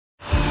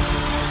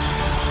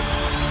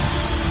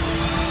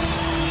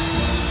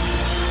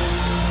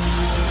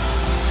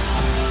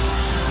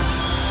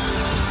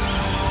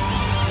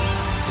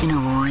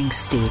roaring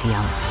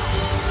stadium.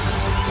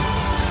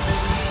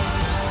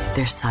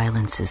 Their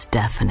silence is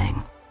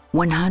deafening.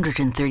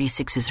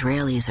 136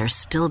 Israelis are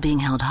still being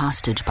held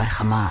hostage by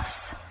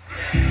Hamas.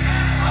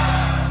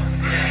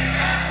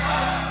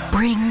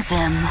 Bring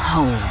them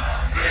home.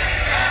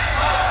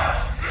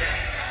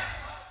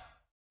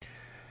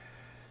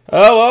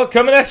 Oh, well,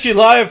 coming at you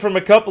live from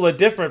a couple of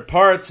different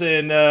parts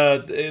in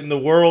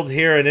the world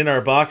here and in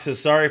our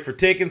boxes. Sorry for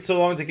taking so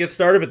long to get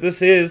started, but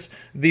this is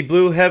the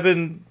Blue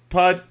Heaven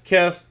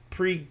Podcast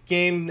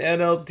Pregame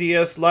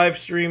NLDS live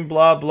stream,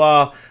 blah,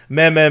 blah,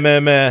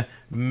 meh.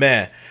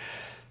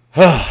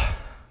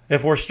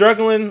 If we're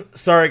struggling,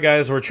 sorry,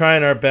 guys, we're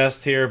trying our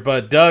best here.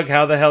 But, Doug,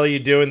 how the hell are you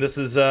doing? This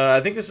is, I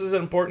think this is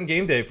an important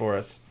game day for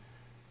us.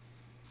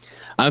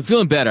 I'm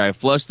feeling better. I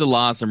flushed the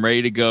loss. I'm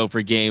ready to go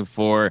for Game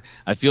 4.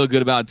 I feel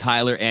good about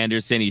Tyler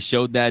Anderson. He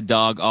showed that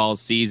dog all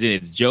season.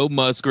 It's Joe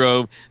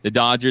Musgrove. The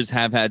Dodgers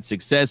have had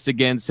success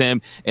against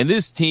him. And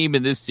this team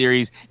in this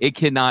series, it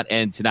cannot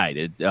end tonight.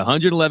 A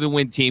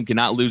 111-win team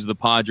cannot lose the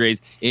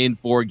Padres in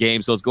 4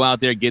 games. So let's go out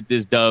there, get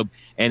this dub,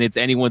 and it's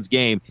anyone's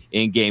game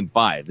in Game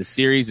 5. The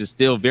series is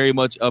still very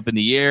much up in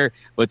the air,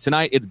 but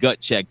tonight it's gut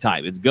check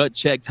time. It's gut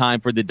check time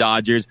for the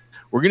Dodgers.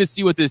 We're going to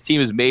see what this team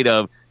is made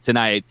of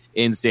tonight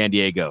in San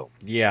Diego.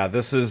 Yeah,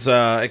 this is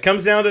it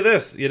comes down to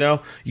this,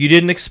 you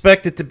didn't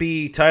expect it to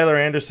be Tyler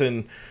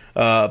Anderson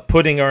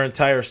putting our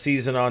entire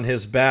season on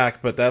his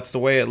back, but that's the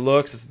way it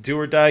looks. It's a do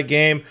or die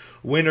game,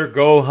 win or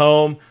go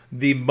home,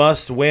 the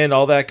must win,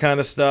 all that kind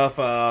of stuff.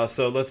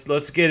 So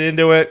let's get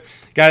into it.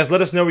 Guys,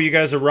 let us know where you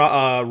guys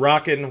are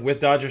rocking with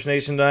Dodgers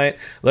Nation tonight.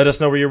 Let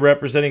us know where you're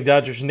representing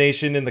Dodgers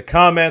Nation in the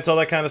comments, all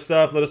that kind of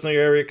stuff. Let us know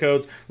your area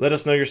codes. Let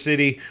us know your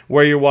city,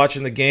 where you're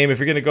watching the game. If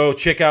you're going to go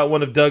check out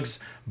one of Doug's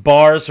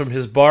bars from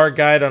his bar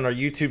guide on our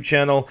YouTube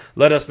channel,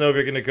 let us know if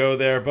you're going to go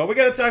there. But we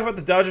got to talk about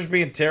the Dodgers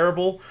being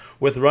terrible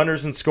with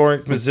runners in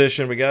scoring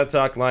position. We got to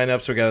talk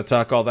lineups. We got to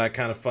talk all that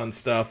kind of fun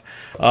stuff.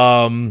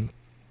 And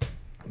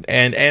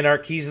our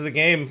keys of the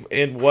game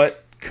in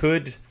what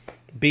could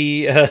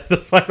be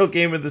the final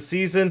game of the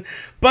season.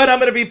 But I'm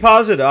going to be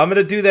positive. I'm going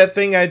to do that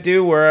thing I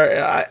do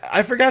where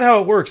I forgot how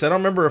it works. I don't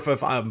remember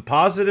if I'm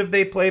positive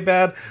they play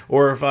bad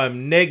or if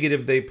I'm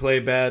negative they play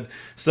bad.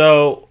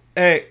 So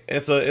hey,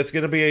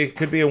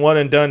 could be a one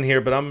and done here,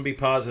 but I'm going to be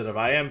positive.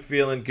 I am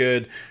feeling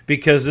good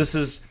because this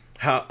is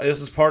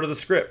part of the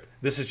script.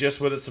 This is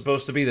just what it's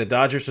supposed to be. The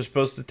Dodgers are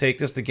supposed to take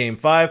this to Game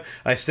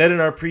 5. I said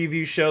in our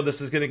preview show this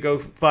is going to go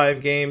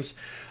 5 games.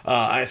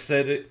 I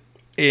said it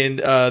in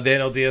the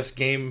NLDS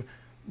Game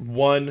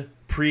 1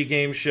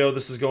 pregame show.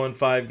 This is going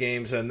 5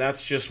 games, and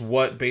that's just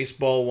what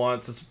baseball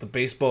wants. That's what the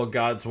baseball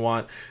gods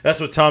want. That's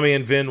what Tommy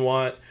and Vin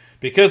want,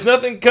 because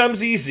nothing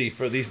comes easy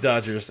for these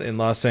Dodgers in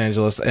Los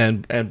Angeles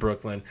and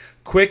Brooklyn.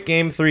 Quick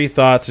Game 3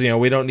 thoughts.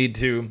 We don't need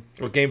to,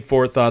 or Game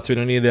 4 thoughts. We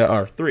don't need to,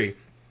 or 3.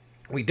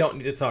 We don't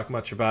need to talk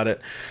much about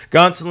it.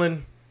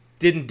 Gonsolin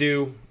didn't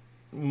do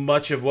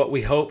much of what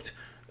we hoped.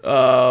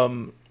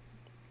 Bullpen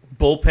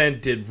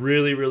did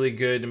really, really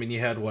good. I mean, you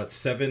had,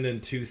 7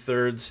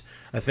 2/3.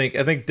 I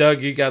think,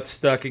 Doug, you got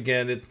stuck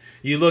again.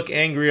 You look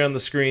angry on the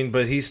screen,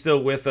 but he's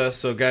still with us.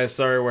 So, guys,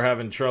 sorry we're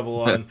having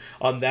trouble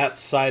on that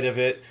side of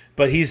it.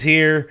 But he's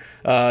here.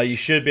 You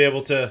should be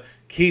able to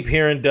keep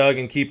hearing Doug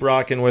and keep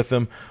rocking with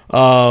him.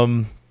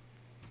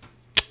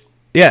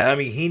 Yeah, I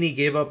mean, Heaney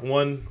gave up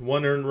one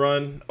earned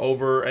run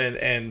over,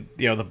 and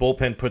the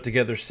bullpen put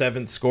together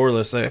 7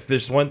 scoreless. If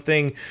there's one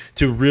thing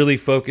to really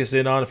focus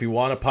in on, if you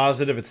want a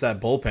positive, it's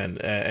that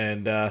bullpen.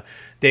 And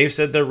Dave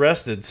said they're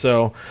rested.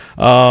 So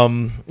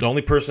the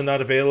only person not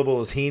available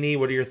is Heaney.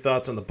 What are your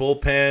thoughts on the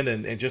bullpen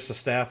and just the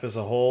staff as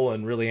a whole,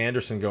 and really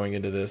Anderson going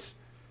into this?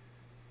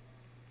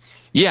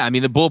 Yeah, I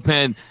mean, the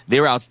bullpen, they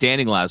were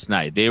outstanding last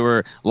night. They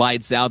were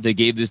lights out. They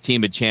gave this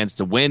team a chance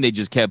to win. They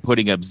just kept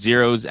putting up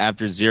zeros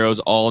after zeros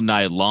all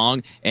night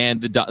long. And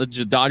the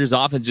Dodgers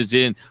offense just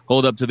didn't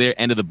hold up to their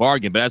end of the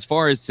bargain. But as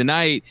far as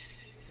tonight,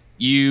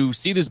 you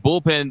see this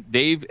bullpen,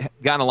 they've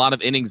gotten a lot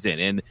of innings in,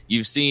 and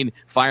you've seen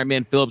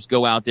Fireman Phillips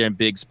go out there in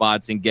big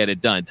spots and get it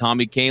done.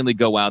 Tommy Kahnle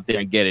go out there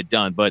and get it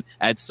done. But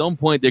at some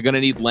point, they're going to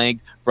need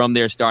length from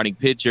their starting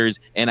pitchers.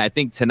 And I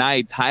think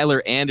tonight,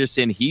 Tyler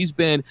Anderson, he's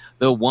been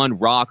the one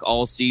rock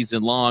all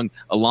season long,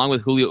 along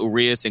with Julio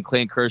Urias and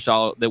Clint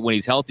Kershaw, that when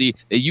he's healthy,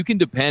 that you can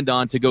depend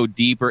on to go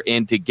deeper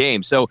into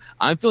games. So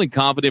I'm feeling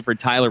confident for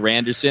Tyler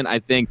Anderson. I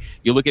think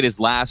you look at his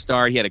last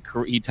start,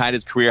 he tied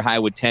his career high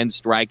with 10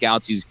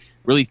 strikeouts. He's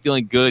really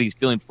feeling good. He's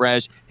feeling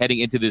fresh heading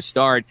into this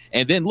start.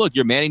 And then look,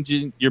 you're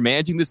managing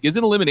this is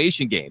an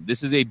elimination game.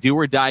 This is a do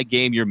or die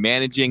game. You're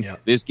managing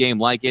this game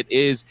like it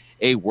is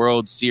a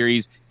World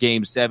Series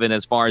Game 7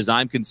 as far as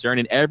I'm concerned,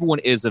 and everyone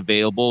is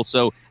available.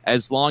 So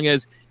as long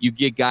as you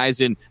get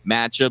guys in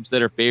matchups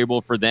that are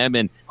favorable for them,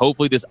 and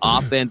hopefully this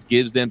offense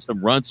gives them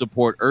some run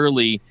support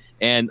early,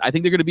 and I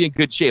think they're going to be in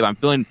good shape. I'm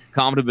feeling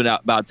confident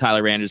about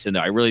Tyler Anderson,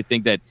 though. I really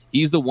think that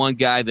he's the one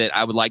guy that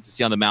I would like to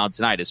see on the mound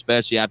tonight,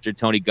 especially after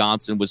Tony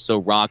Gonsolin was so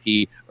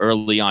rocky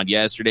early on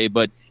yesterday.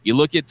 But you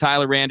look at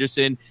Tyler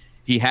Anderson,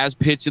 He has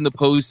pitched in the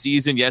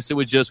postseason. Yes, it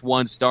was just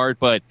one start,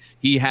 but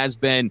he has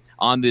been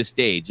on this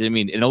stage. I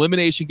mean, an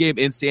elimination game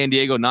in San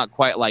Diego, not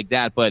quite like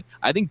that, but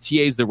I think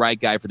TA is the right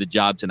guy for the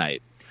job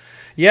tonight.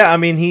 Yeah, I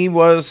mean, he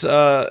was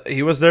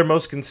their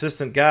most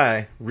consistent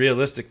guy,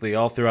 realistically,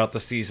 all throughout the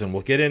season.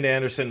 We'll get into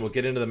Anderson. We'll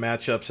get into the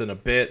matchups in a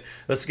bit.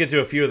 Let's get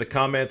to a few of the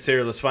comments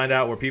here. Let's find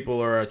out where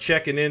people are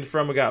checking in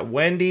from. We got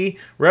Wendy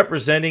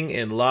representing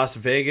in Las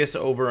Vegas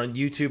over on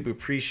YouTube. We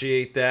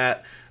appreciate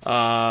that.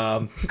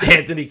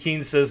 Anthony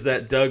Keene says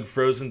that Doug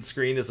frozen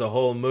screen is a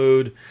whole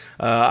mood.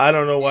 I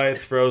don't know why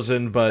it's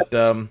frozen, but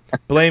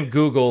blame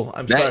Google.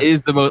 I'm sorry. That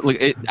is the most.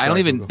 I don't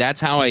even. Google. That's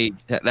how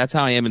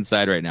I am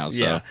inside right now. So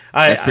yeah,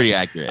 that's pretty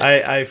accurate.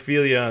 I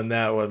feel you on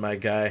that one, my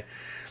guy.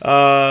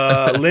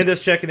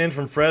 Linda's checking in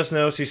from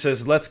Fresno. She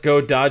says, "Let's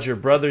go, Dodger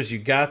brothers. You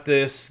got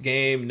this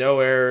game. No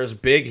errors.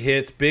 Big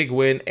hits. Big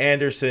win.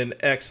 Anderson,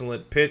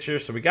 excellent pitcher."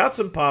 So we got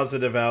some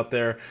positive out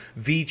there.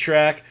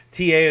 V-Track.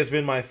 TA has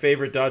been my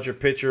favorite Dodger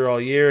pitcher all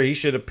year. He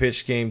should have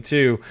pitched game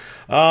 2.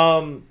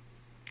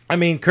 I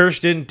mean, Kirsch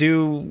didn't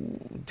do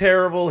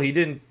terrible. He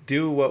didn't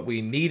do what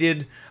we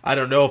needed. I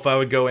don't know if I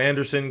would go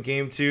Anderson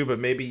game 2, but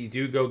maybe you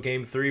do go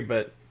game 3.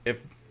 But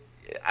if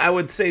I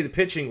would say the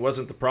pitching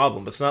wasn't the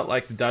problem. It's not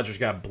like the Dodgers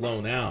got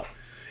blown out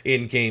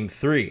in game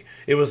 3.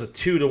 It was a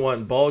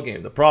 2-1 ball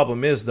game. The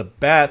problem is the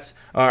bats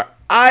are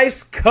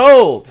ice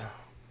cold.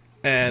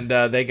 And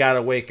they got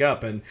to wake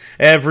up. And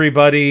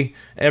everybody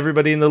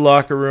in the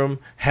locker room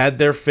had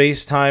their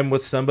FaceTime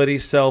with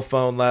somebody's cell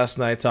phone last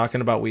night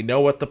talking about, we know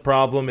what the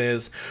problem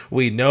is.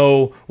 We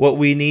know what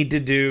we need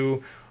to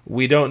do.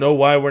 We don't know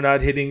why we're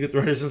not hitting the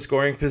runners in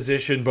scoring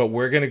position, but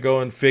we're going to go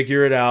and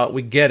figure it out.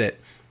 We get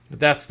it. But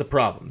that's the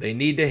problem. They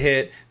need to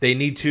hit. They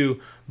need to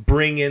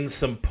bring in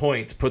some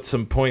points, put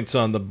some points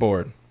on the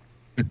board.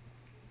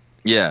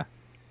 Yeah.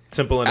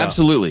 Simple enough.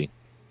 Absolutely.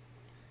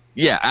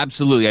 Yeah,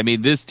 absolutely. I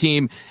mean, this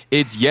team,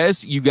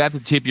 yes, you got to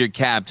tip your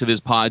cap to this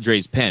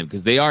Padres pen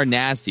because they are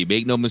nasty.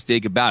 Make no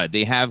mistake about it.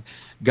 They have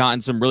gotten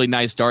some really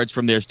nice starts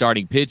from their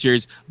starting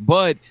pitchers,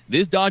 but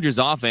this Dodgers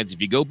offense,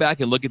 if you go back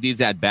and look at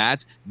these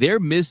at-bats, they're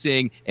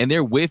missing and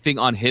they're whiffing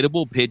on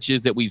hittable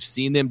pitches that we've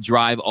seen them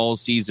drive all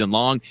season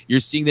long.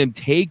 You're seeing them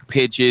take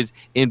pitches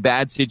in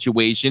bad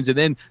situations, and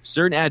then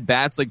certain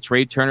at-bats like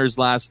Trey Turner's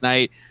last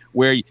night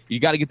where you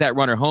got to get that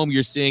runner home,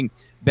 you're seeing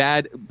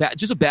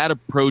just a bad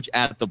approach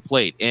at the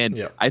plate.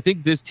 And I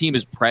think this team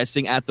is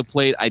pressing at the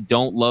plate. I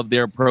don't love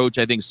their approach.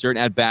 I think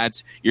certain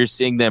at-bats, you're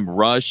seeing them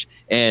rush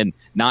and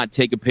not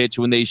take a pitch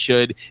when they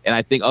should. And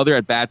I think other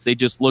at-bats, they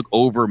just look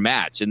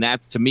overmatched. And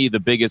that's, to me,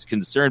 the biggest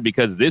concern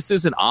because this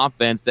is an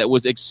offense that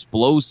was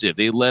explosive.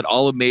 They led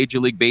all of Major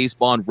League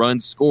Baseball in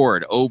runs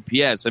scored,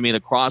 OPS. I mean,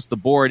 across the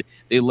board,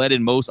 they led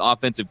in most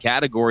offensive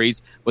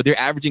categories, but they're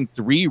averaging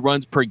 3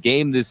 runs per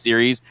game this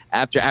series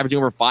after averaging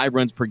over 5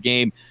 runs per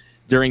game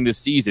during the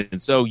season.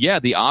 So, yeah,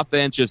 the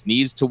offense just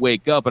needs to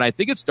wake up. And I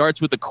think it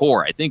starts with the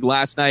core. I think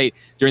last night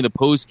during the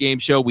post-game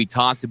show, we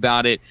talked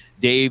about it.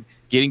 Dave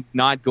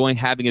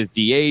having his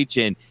DH,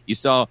 and you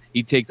saw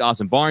he takes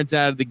Austin Barnes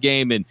out of the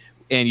game, and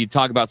you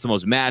talk about some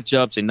of those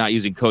matchups and not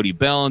using Cody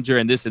Bellinger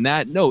and this and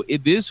that. No,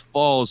 this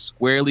falls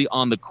squarely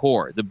on the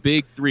core. The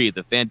big 3,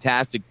 the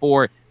Fantastic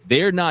 4,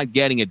 they're not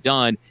getting it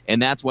done, and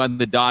that's why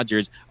the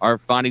Dodgers are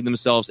finding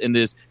themselves in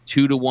this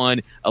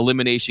 2-1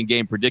 elimination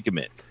game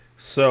predicament.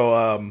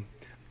 So,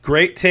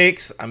 great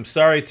takes. I'm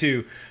sorry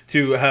to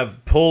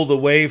have pulled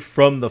away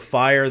from the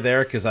fire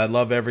there because I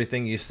love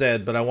everything you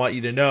said, but I want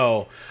you to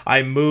know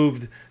I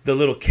moved the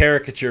little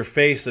caricature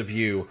face of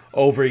you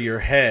over your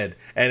head,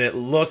 and it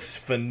looks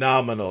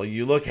phenomenal.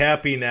 You look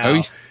happy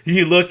now.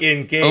 You look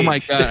engaged. Oh, my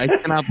God. I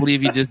cannot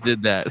believe you just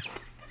did that.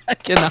 I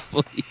cannot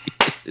believe you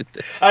did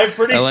that.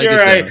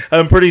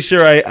 I'm pretty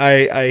sure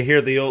I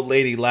hear the old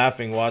lady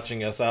laughing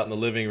watching us out in the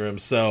living room,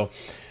 so...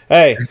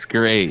 Hey, that's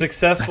great.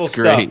 Successful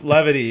stuff.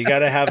 Levity. You got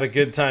to have a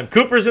good time.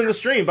 Cooper's in the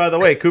stream, by the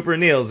way. Cooper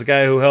Neal is the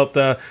guy who helped,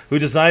 who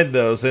designed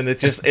those, and it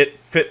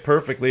fit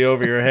perfectly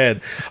over your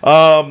head.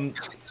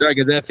 Sorry,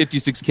 because that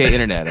 56K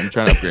internet. I'm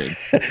trying to upgrade.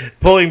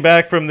 Pulling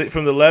back from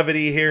the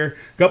levity here.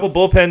 A couple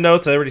bullpen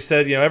notes. I already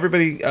said,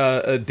 everybody.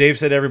 Dave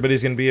said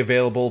everybody's going to be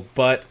available,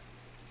 but.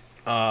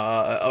 Or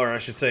I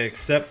should say,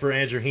 except for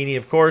Andrew Heaney,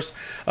 of course.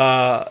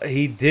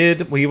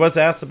 He was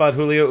asked about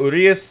Julio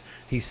Urias.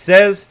 He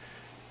says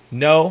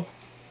no.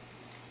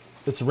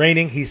 It's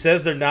raining. He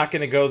says they're not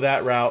going to go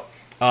that route.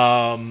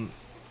 I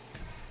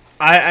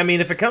mean,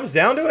 if it comes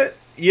down to it,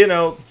 you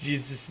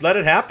just let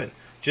it happen.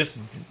 Just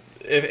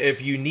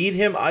if you need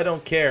him, I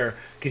don't care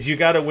because you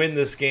got to win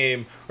this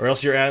game, or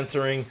else you're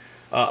answering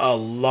a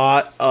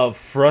lot of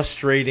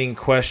frustrating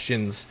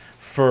questions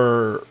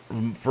for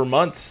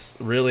months.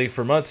 Really,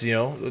 for months.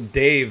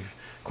 Dave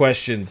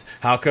questions: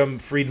 how come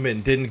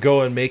Friedman didn't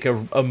go and make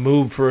a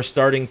move for a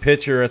starting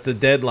pitcher at the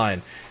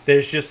deadline?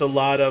 There's just a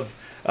lot of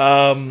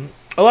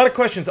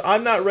questions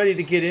I'm not ready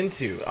to get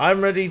into.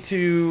 I'm ready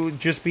to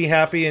just be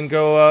happy and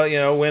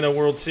go, win a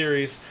World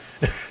Series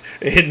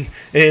in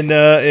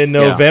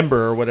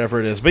November or whatever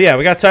it is. But yeah,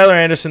 we got Tyler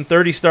Anderson,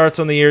 30 starts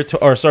on the year,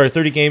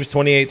 30 games,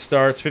 28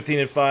 starts,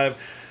 15-5.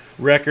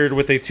 record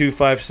with a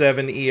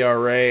 2.57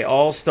 ERA.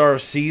 All-star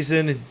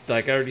season,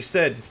 like I already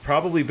said, it's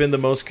probably been the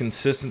most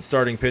consistent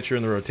starting pitcher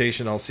in the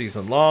rotation all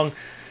season long.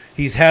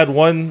 He's had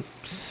one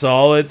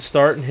solid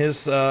start in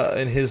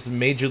his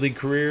major league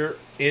career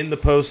in the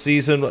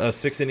postseason, a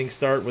 6-inning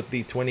start with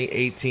the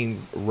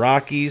 2018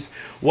 Rockies.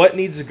 What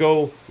needs to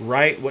go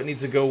right? What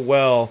needs to go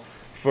well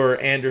for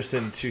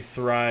Anderson to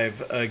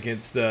thrive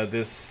against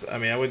this? I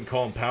mean, I wouldn't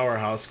call him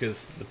powerhouse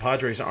because the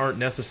Padres aren't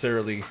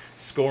necessarily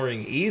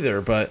scoring either.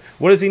 But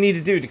what does he need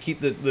to do to keep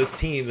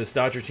this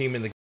Dodger team,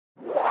 in the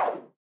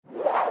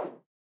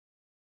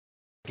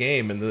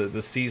game and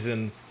the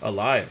season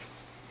alive?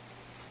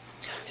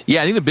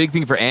 Yeah, I think the big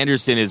thing for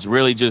Anderson is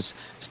really just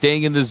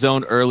staying in the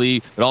zone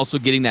early, but also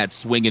getting that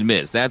swing and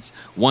miss. That's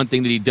one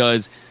thing that he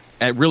does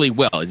really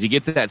well, is he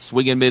gets to that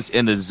swing and miss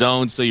in the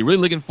zone. So you're really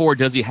looking for,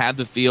 does he have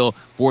the feel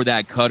for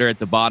that cutter at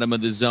the bottom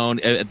of the zone,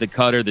 at the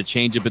cutter, the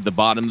changeup at the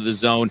bottom of the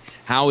zone?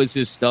 How is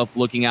his stuff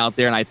looking out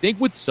there? And I think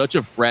with such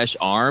a fresh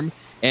arm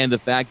and the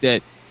fact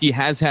that he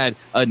has had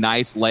a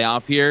nice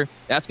layoff here,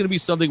 that's going to be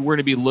something we're going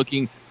to be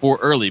looking for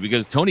early,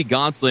 because Tony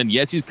Gonsolin,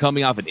 yes, he's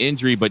coming off an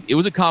injury, but it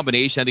was a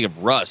combination, I think,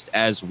 of rust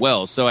as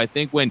well. So I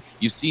think when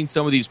you've seen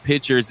some of these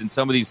pitchers in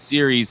some of these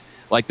series,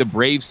 like the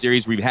Braves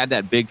series, where we've had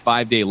that big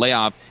 5-day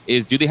layoff,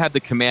 is do they have the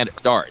command of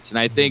starts? And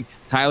I think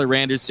Tyler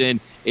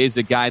Anderson is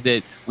a guy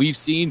that we've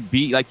seen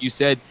be, like you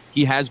said,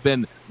 he has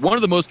been one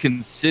of the most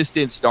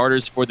consistent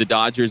starters for the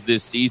Dodgers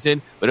this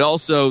season, but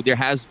also there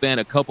has been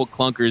a couple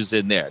clunkers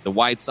in there. The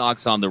White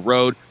Sox on the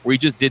road, where he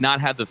just did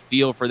not have the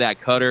feel for that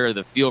cutter or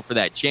the feel for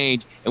that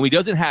change. And when he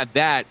doesn't have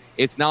that,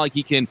 it's not like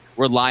he can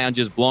rely on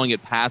just blowing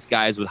it past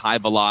guys with high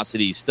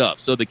velocity stuff.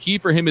 So the key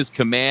for him is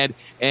command,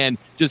 and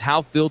just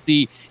how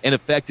filthy and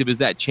effective is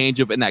that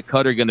changeup and that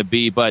cutter going to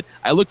be. But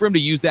I look for him to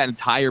use that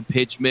entire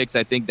pitch mix.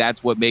 I think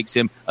that's what makes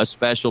him a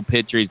special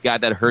pitcher. He's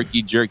got that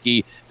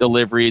herky-jerky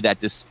delivery, that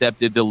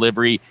deceptive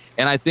delivery.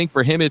 And I think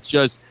for him, it's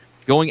just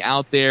going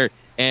out there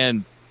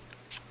and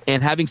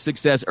having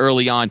success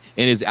early on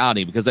in his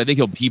outing, because I think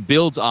he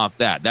builds off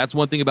that. That's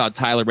one thing about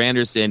Tyler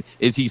Anderson,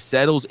 is he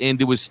settles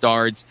into his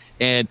starts,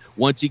 and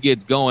once he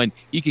gets going,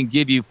 he can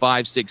give you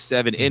 5, 6,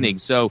 7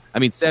 innings. So, I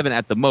mean, 7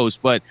 at the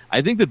most. But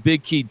I think the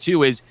big key,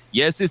 too, is,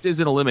 yes, this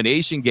is an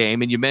elimination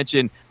game, and you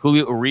mentioned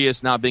Julio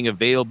Urias not being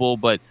available,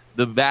 but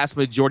the vast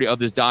majority of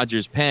this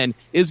Dodgers pen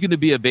is going to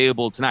be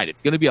available tonight.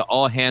 It's going to be an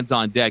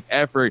all-hands-on-deck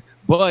effort,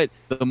 but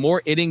the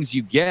more innings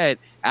you get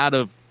out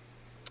of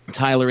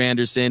Tyler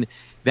Anderson,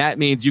 that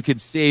means you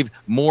could save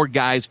more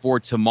guys for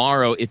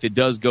tomorrow if it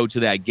does go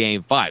to that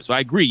Game 5. So I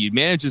agree, you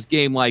manage this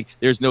game like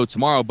there's no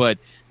tomorrow, but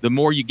the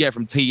more you get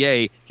from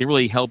TA can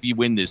really help you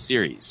win this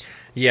series.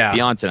 Yeah,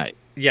 beyond tonight.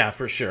 Yeah,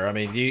 for sure. I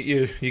mean,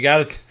 you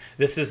got to.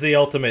 This is the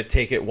ultimate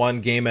take it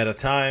one game at a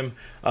time.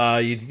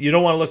 You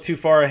don't want to look too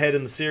far ahead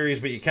in the series,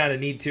 but you kind of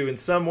need to in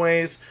some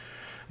ways.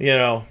 You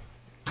know,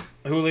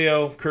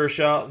 Julio,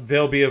 Kershaw,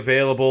 they'll be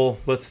available.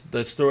 Let's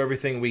throw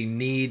everything we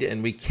need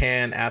and we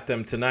can at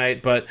them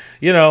tonight. But,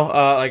 you know,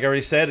 like I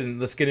already said, and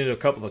let's get into a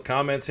couple of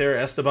comments here.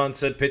 Esteban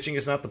said pitching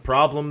is not the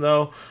problem,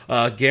 though.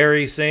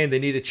 Gary saying they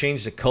need to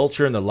change the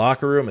culture in the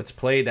locker room. It's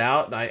played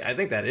out. And I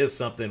think that is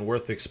something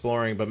worth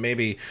exploring, but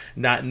maybe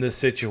not in this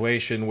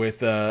situation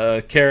with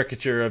a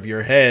caricature of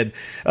your head.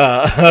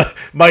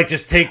 Might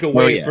just take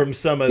away from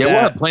some of that. Yeah,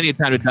 we'll have plenty of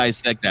time to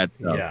dissect that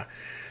stuff. Yeah.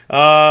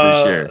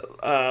 For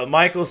sure.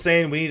 Michael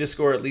saying we need to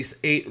score at least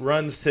 8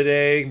 runs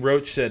today.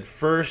 Roach said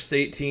first,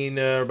 18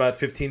 about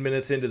 15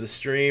 minutes into the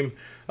stream.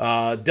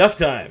 Duff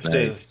Time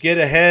says get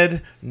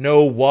ahead,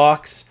 no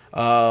walks.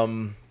 Yeah,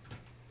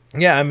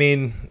 I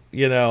mean,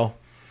 you know,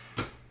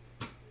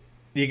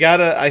 you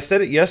gotta. I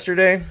said it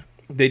yesterday.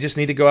 They just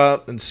need to go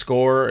out and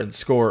score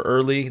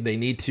early. They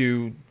need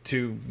to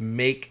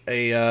make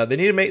a.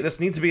 This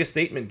needs to be a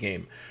statement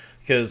game,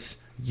 because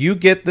you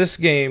get this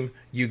game,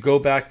 you go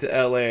back to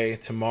LA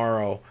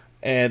tomorrow,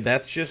 and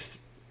that's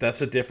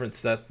a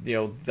difference. That, you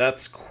know,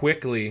 that's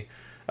quickly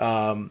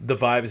the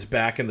vibes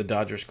back in the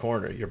Dodgers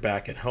corner. You're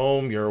back at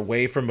home. You're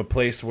away from a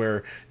place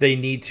where they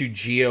need to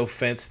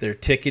geo-fence their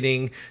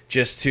ticketing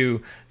just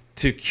to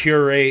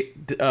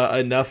curate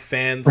enough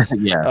fans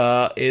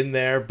in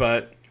there.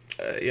 But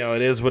you know,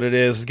 it is what it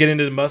is. Get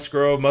into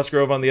Musgrove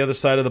on the other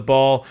side of the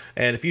ball.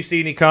 And if you see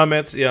any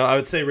comments, you know, I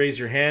would say raise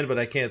your hand, but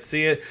I can't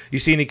see it. You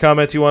see any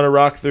comments you want to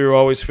rock through,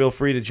 always feel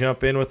free to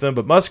jump in with them.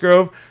 But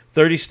Musgrove,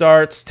 30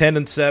 starts,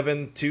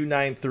 10-7,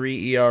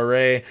 2.93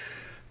 ERA,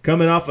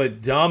 coming off a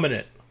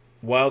dominant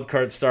wild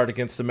card start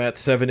against the Mets.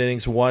 7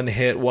 innings, 1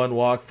 hit, 1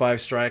 walk, 5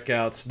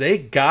 strikeouts. They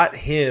got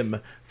him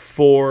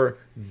for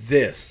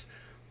this.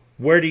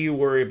 Where do you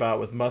worry about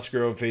with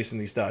Musgrove facing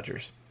these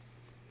Dodgers?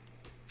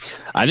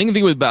 I think the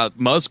thing about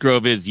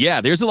Musgrove is,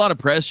 there's a lot of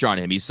pressure on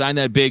him. He signed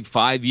that big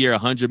 5-year,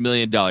 $100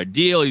 million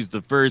deal. He's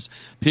the first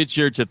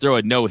pitcher to throw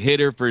a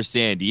no-hitter for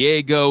San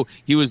Diego.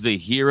 He was the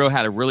hero,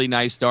 had a really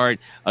nice start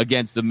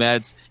against the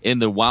Mets in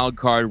the wild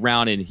card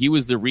round, and he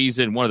was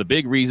one of the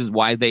big reasons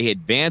why they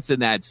advanced in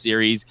that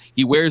series.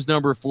 He wears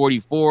number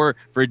 44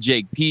 for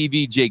Jake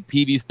Peavy. Jake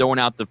Peavy's throwing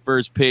out the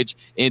first pitch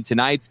in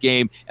tonight's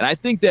game, and I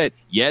think that,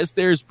 yes,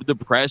 there's the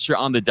pressure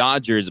on the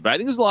Dodgers, but I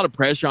think there's a lot of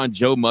pressure on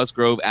Joe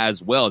Musgrove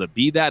as well to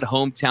be that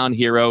hometown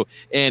hero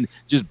and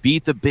just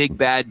beat the big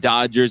bad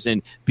Dodgers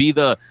and be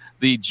the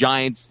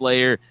giant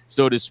slayer,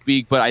 so to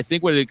speak. But I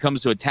think when it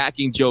comes to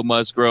attacking Joe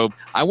Musgrove,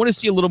 I want to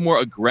see a little more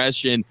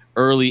aggression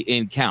early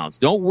in counts.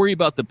 Don't worry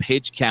about the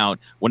pitch count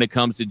when it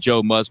comes to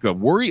Joe Musgrove.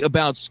 Worry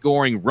about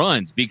scoring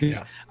runs,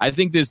 because I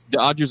think this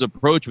Dodgers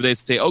approach where they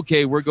say,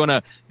 okay, we're going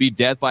to be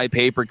death by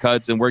paper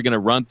cuts and we're going to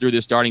run through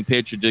the starting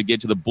pitcher to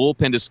get to the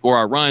bullpen to score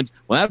our runs.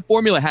 Well, that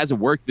formula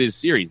hasn't worked this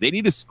series. They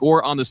need to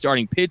score on the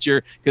starting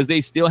pitcher because they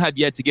still have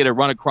yet to get a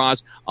run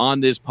across on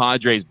this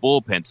Padres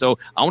bullpen. So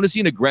I want to see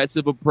an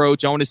aggressive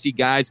approach. I want to see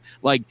guys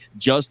like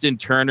Justin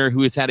Turner,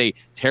 who has had a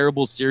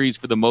terrible series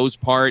for the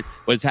most part,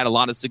 but has had a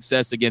lot of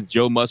success against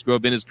Joe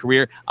Musgrove in his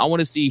career. I want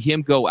to see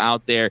him go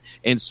out there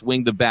and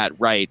swing the bat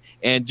right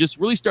and just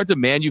really start to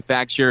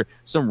manufacture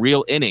some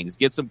real innings,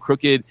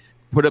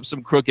 put up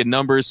some crooked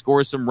numbers,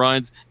 score some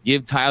runs,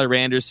 give Tyler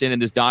Anderson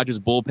and this Dodgers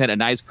bullpen a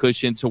nice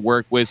cushion to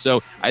work with.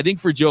 So I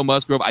think for Joe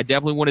Musgrove, I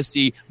definitely want to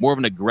see more of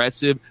an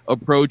aggressive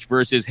approach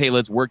versus, hey,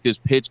 let's work this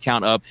pitch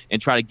count up and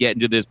try to get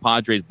into this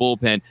Padres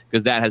bullpen,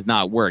 because that has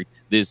not worked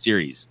this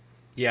series.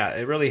 Yeah,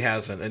 it really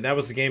hasn't. And that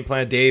was the game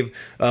plan, Dave,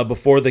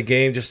 before the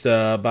game, just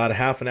about a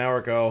half an hour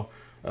ago.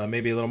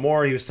 Maybe a little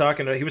more. He was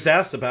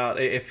asked about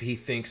if he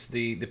thinks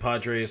the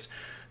Padres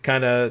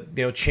kind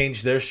of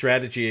changed their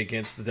strategy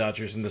against the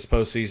Dodgers in this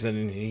postseason,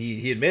 and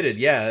he admitted,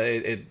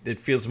 it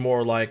feels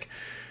more like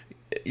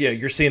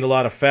you're seeing a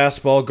lot of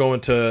fastball going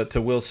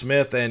to Will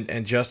Smith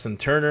and Justin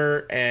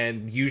Turner,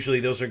 and usually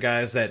those are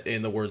guys that,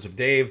 in the words of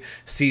Dave,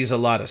 sees a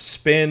lot of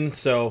spin.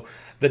 So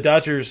the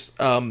Dodgers,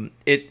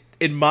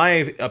 in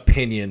my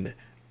opinion,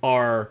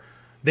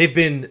 they've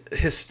been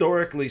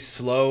historically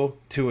slow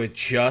to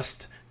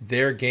adjust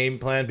their game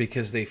plan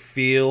because they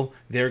feel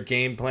their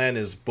game plan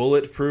is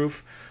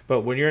bulletproof.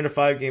 But when you're in a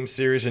 5-game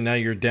series and now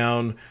you're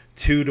down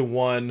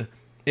 2-1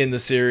 in the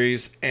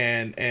series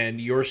and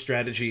your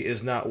strategy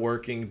is not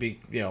working,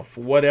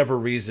 for whatever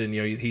reason,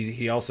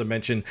 he also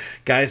mentioned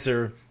guys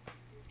are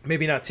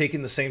maybe not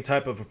taking the same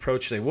type of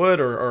approach they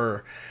would,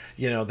 or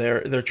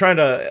they're trying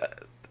to,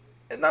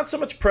 not so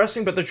much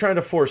pressing, but they're trying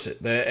to force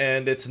it,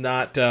 and it's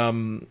not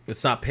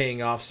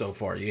paying off so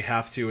far. You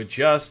have to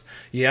adjust.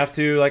 You have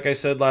to, like I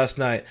said last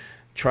night,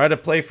 try to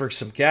play for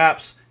some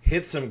gaps,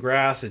 hit some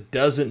grass. It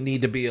doesn't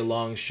need to be a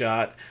long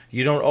shot.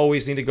 You don't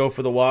always need to go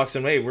for the walks.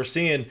 And hey, we're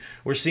seeing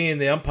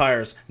the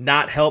umpires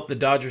not help the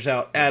Dodgers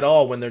out at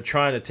all when they're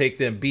trying to take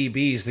them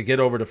BBs to get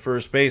over to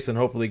first base and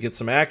hopefully get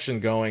some action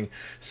going.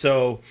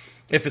 So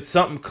if it's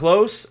something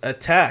close,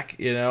 attack.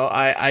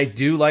 I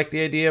do like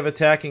the idea of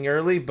attacking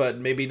early, but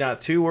maybe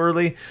not too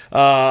early.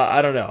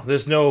 I don't know.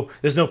 There's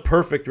no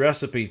perfect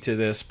recipe to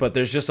this, but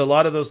there's just a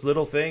lot of those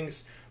little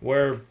things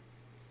where,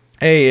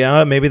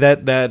 hey, maybe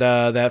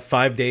that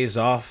 5 days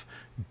off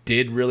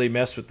did really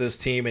mess with this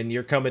team, and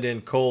you're coming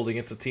in cold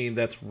against a team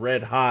that's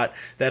red hot,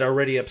 that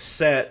already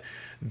upset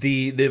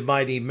the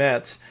mighty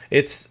Mets.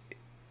 It's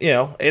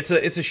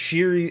a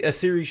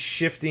series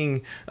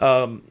shifting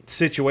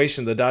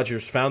situation the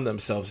Dodgers found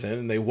themselves in,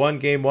 and they won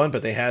Game 1,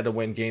 but they had to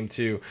win Game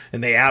 2,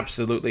 and they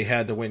absolutely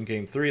had to win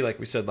Game 3, like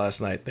we said last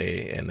night.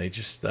 They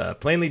just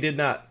plainly did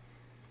not.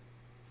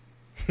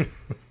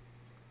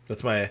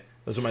 Those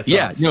are my thoughts.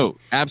 Yeah, no,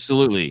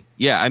 absolutely.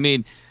 Yeah, I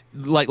mean,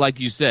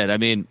 like you said, I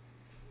mean,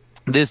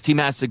 this team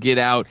has to get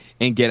out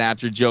and get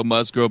after Joe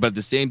Musgrove. But at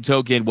the same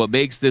token, what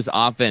makes this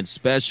offense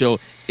special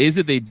is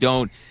that they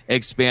don't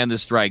expand the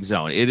strike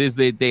zone. It is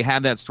they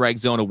have that strike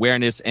zone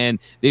awareness, and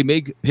they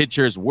make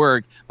pitchers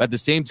work. But at the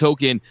same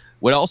token,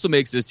 what also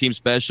makes this team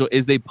special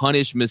is they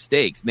punish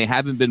mistakes. And they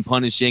haven't been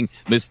punishing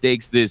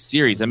mistakes this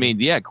series. I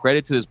mean,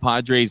 credit to this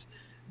Padres,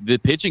 the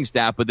pitching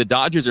staff, but the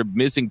Dodgers are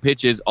missing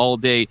pitches all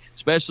day,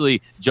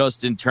 especially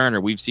Justin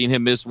Turner. We've seen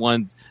him miss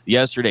one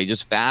yesterday,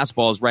 just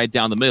fastballs right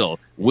down the middle.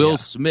 Will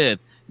Smith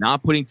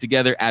not putting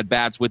together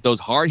at-bats with those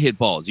hard-hit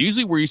balls.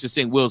 Usually we're used to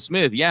saying Will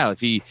Smith, if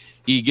he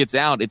gets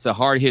out, it's a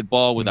hard-hit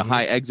ball with a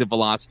high exit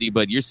velocity,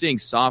 but you're seeing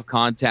soft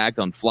contact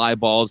on fly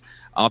balls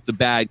off the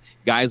bat.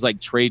 Guys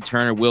like Trey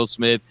Turner, Will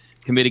Smith,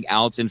 committing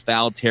outs in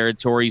foul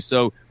territory.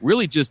 So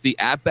really just the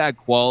at-bat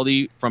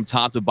quality from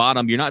top to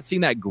bottom. You're not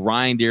seeing that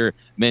grinder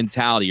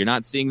mentality. You're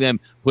not seeing them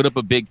put up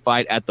a big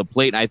fight at the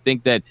plate. And I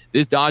think that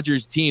this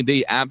Dodgers team,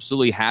 they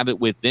absolutely have it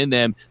within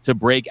them to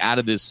break out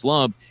of this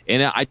slump.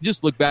 And I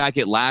just look back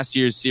at last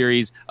year's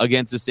series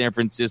against the San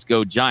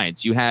Francisco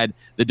Giants. You had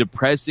the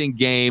depressing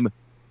game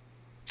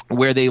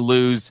where they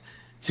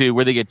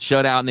where they get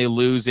shut out and they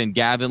lose, and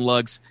Gavin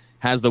Lux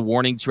has the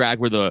warning track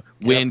where the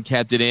wind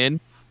kept it in.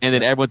 And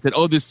then everyone said,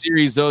 oh, the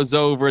series is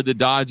over. The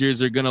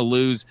Dodgers are going to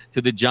lose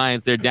to the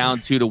Giants. They're down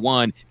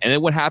 2-1. And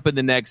then what happened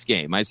the next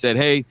game? I said,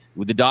 hey,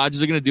 the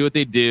Dodgers are going to do what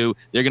they do.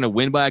 They're going to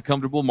win by a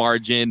comfortable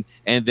margin.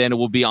 And then it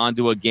will be on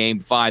to a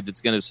game 5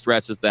 that's going to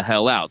stress us the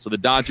hell out. So the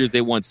Dodgers,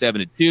 they won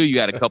 7-2. You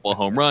had a couple of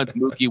home runs,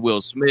 Mookie, Will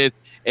Smith.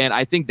 And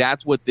I think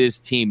that's what this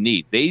team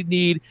needs. They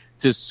need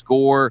to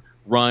score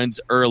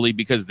runs early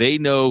because they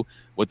know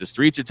what the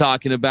streets are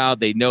talking about.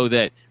 They know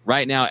that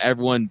right now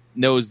everyone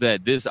knows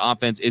that this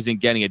offense isn't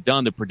getting it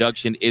done. The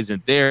production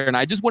isn't there. And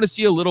I just want to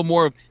see a little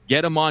more of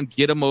get them on,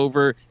 get them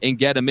over, and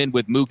get them in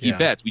with Mookie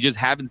Betts. We just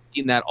haven't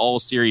seen that all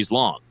series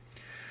long.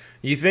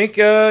 You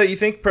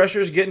think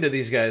pressure's getting to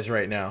these guys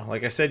right now?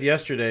 Like I said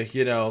yesterday,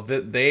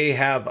 that they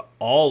have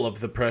all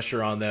of the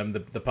pressure on them.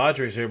 The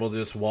Padres are able to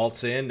just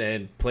waltz in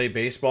and play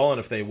baseball, and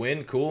if they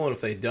win, cool. And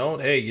if they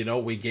don't, hey,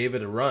 we gave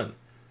it a run.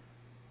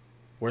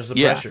 Where's the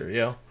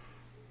pressure?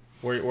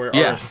 What are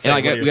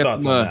your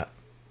thoughts on that?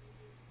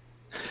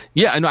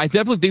 Yeah, I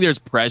definitely think there's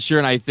pressure,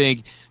 and I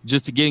think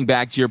just to getting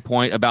back to your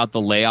point about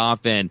the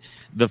layoff and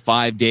the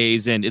 5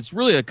 days, and it's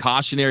really a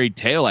cautionary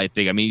tale, I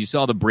think. I mean, you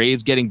saw the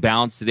Braves getting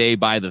bounced today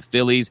by the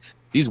Phillies.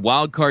 These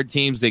wild card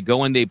teams, they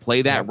go and they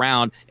play that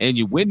round, and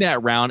you win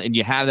that round, and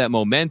you have that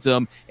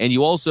momentum, and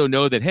you also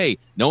know that, hey,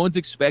 no one's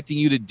expecting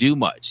you to do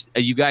much.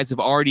 You guys have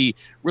already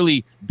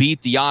really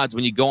beat the odds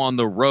when you go on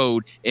the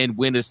road and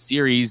win a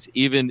series,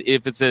 even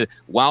if it's a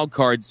wild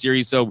card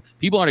series. So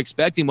people aren't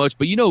expecting much,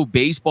 but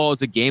baseball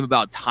is a game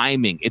about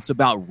timing. It's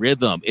about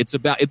rhythm. It's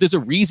about, if there's a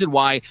reason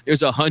why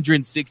there's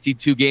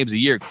 162 games a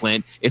year,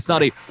 Clint, it's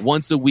not a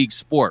once a week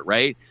sport,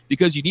 right?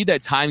 Because you need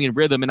that timing and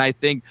rhythm. And I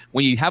think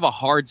when you have a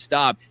hard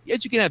stop,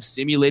 yes, you can have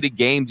simulated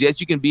games.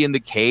 Yes, you can be in the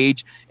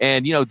cage.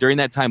 And, during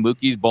that time,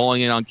 Mookie's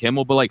bowling in on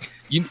Kimmel. But like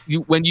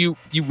when you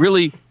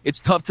really, it's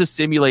tough to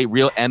simulate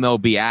real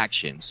MLB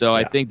action. So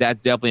I think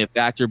that's definitely a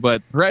factor.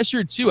 But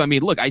pressure too. I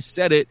mean, look, I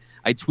said it.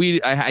 I tweeted.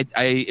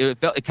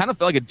 It kind of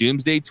felt like a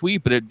doomsday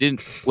tweet, but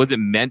it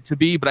wasn't meant to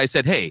be. But I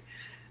said, hey,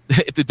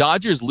 if the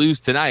Dodgers lose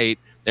tonight,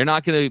 they're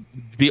not going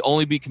to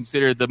only be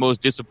considered the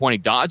most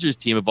disappointing Dodgers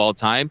team of all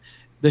time.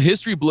 The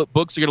history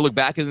books are going to look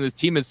back at this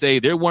team and say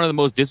they're one of the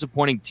most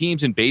disappointing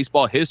teams in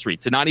baseball history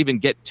to not even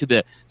get to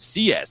the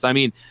CS. I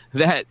mean,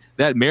 that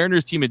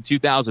Mariners team in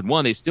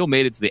 2001, they still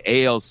made it to the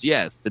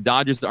ALCS. The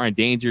Dodgers are in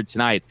danger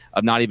tonight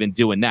of not even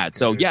doing that.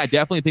 So, yeah, I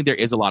definitely think there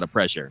is a lot of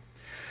pressure.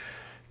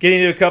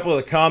 Getting to a couple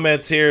of the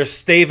comments here.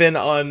 Staven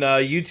on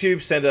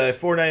YouTube sent a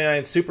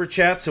 $4.99 super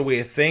chat, so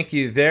we thank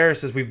you there. It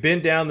says, we've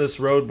been down this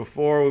road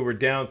before. We were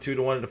down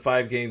 2-1 in a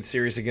 5-game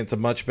series against a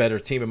much better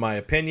team, in my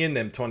opinion,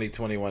 than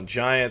 2021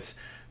 Giants.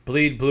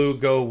 Bleed blue,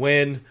 go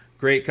win.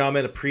 Great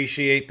comment.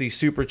 Appreciate the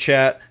super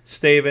chat,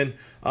 Staven.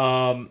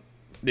 I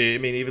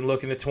mean, even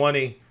looking at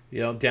 20,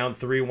 down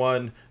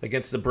 3-1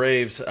 against the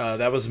Braves.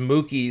 That was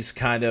Mookie's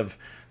kind of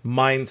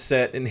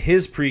mindset in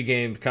his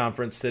pregame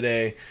conference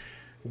today.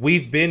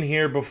 We've been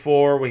here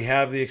before. We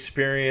have the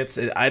experience.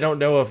 I don't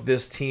know if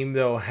this team,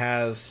 though,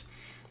 has...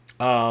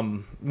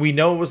 we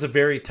know it was a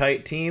very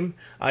tight team.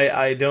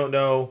 I don't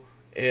know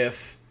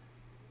if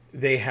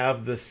they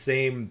have the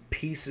same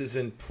pieces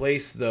in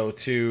place, though,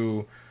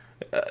 to...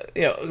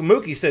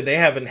 Mookie said they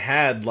haven't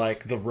had,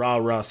 like, the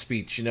rah-rah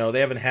speech. They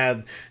haven't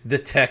had the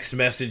text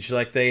message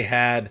like they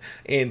had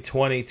in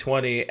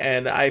 2020.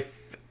 And I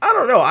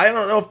don't know. I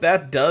don't know if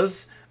that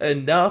does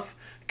enough,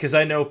 because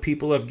I know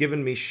people have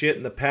given me shit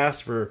in the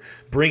past for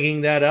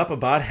bringing that up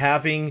about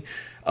having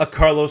a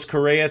Carlos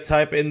Correa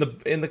type in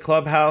the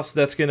clubhouse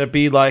that's going to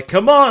be like,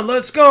 come on,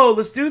 let's go,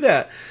 let's do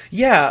that.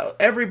 Yeah,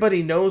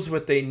 everybody knows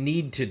what they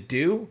need to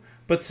do,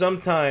 but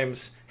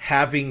sometimes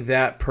having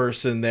that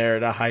person there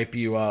to hype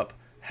you up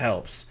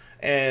helps.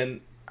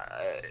 And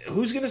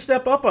who's going to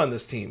step up on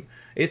this team?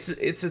 It's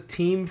a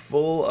team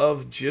full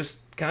of just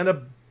kind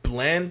of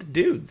bland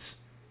dudes.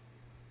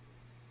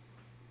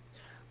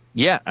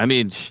 Yeah, I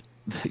mean...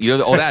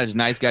 the old adage,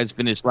 nice guys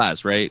finish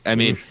last, right? I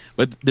mean,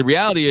 but the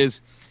reality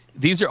is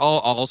these are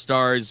all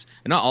stars,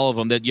 and not all of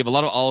them. That you have a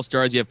lot of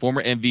all-stars, you have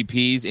former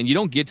MVPs, and you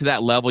don't get to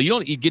that level.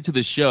 You get to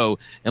the show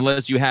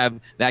unless you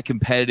have that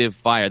competitive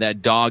fire,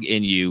 that dog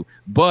in you.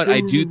 But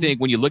I do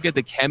think when you look at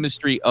the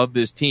chemistry of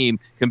this team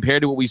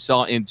compared to what we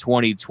saw in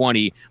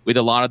 2020 with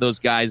a lot of those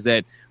guys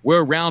that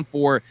were around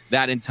for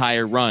that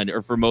entire run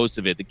or for most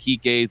of it, the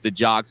Kikes, the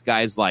Jocks,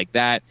 guys like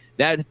that,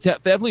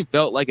 definitely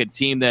felt like a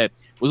team that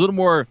was a little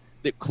more...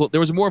 There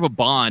was more of a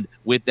bond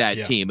with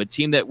that team, a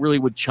team that really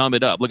would chum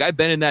it up. Look, I've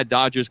been in that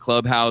Dodgers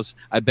clubhouse.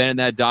 I've been in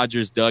that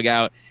Dodgers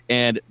dugout,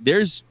 and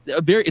it's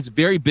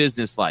very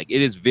businesslike.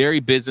 It is very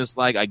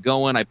businesslike. I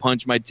go in, I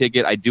punch my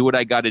ticket, I do what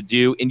I got to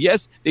do. And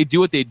yes, they do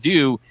what they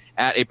do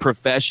at a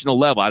professional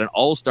level, at an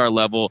all-star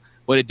level,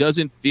 but it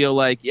doesn't feel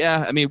like,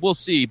 we'll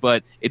see,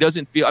 but it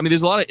doesn't feel,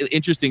 there's a lot of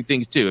interesting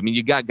things too. I mean,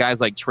 you got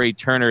guys like Trey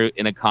Turner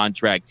in a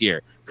contract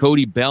year,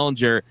 Cody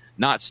Bellinger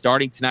not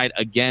starting tonight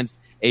against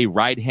a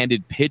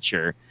right-handed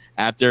pitcher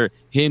after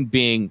him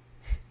being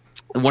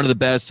one of the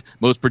best,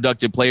 most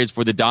productive players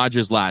for the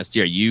Dodgers last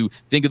year. You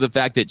think of the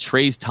fact that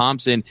Trayce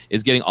Thompson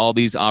is getting all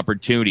these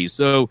opportunities.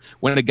 So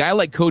when a guy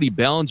like Cody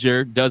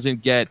Bellinger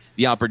doesn't get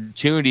the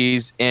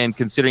opportunities, and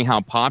considering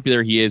how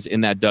popular he is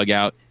in that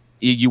dugout,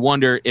 you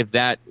wonder if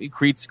that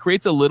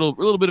creates a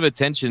little bit of a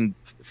tension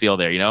feel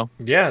there,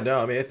 Yeah, no,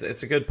 I mean,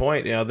 it's a good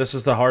point. This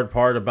is the hard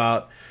part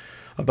about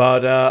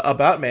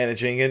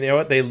managing, and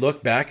what, they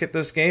look back at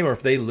this game, or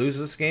if they lose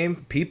this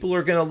game, people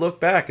are going to look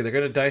back and they're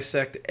going to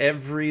dissect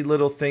every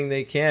little thing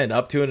they can,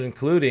 up to and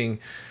including,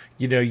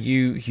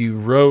 you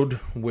rode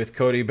with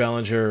Cody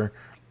Bellinger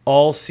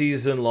all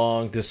season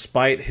long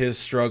despite his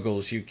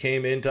struggles. You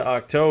came into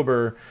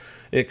October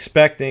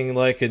expecting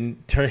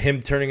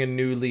him turning a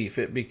new leaf,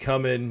 it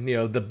becoming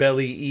the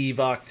Belly Eve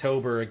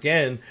October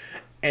again,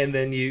 and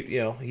then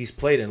he's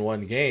played in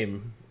one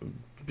game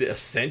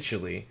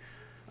essentially.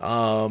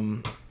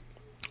 This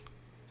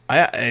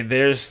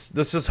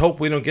is hope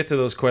we don't get to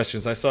those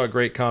questions. I saw a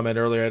great comment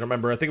earlier. I don't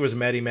remember. I think it was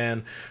Matty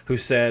Man who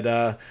said,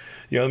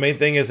 the main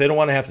thing is they don't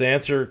want to have to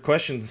answer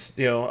questions,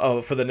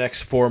 for the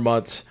next 4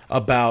 months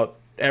about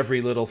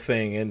every little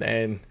thing.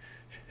 And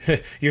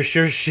you're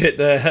sure shit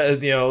that,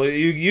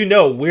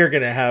 we're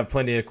going to have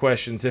plenty of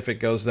questions if it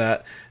goes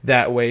that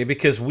way,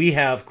 because we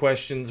have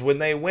questions when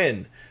they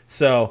win.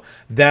 So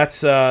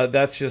that's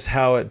just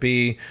how it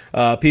be.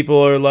 People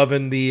are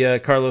loving the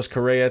Carlos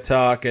Correa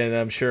talk, and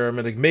I'm sure I'm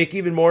going to make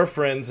even more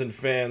friends and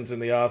fans in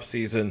the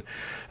offseason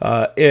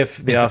if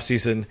the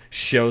offseason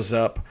shows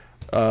up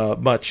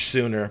much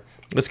sooner.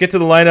 Let's get to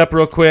the lineup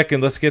real quick,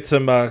 and let's get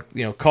some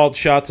called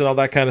shots and all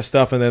that kind of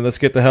stuff, and then let's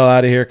get the hell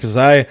out of here because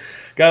I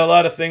got a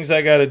lot of things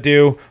I got to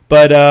do.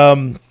 But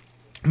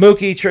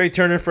Mookie, Trey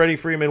Turner, Freddie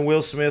Freeman,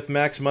 Will Smith,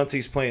 Max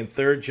Muncy's playing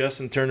third,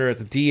 Justin Turner at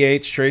the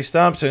DH, Trayce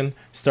Thompson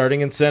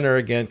starting in center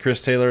again,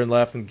 Chris Taylor in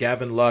left, and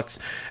Gavin Lux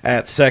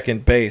at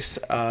second base.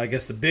 I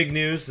guess the big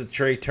news, the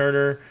Trey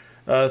Turner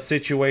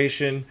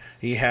situation.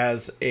 He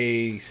has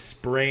a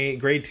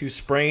grade 2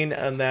 sprain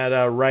on that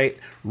right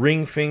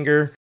ring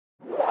finger.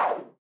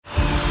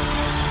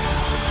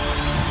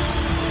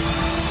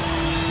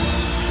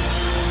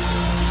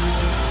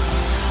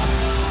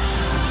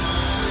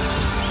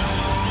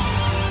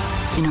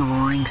 In a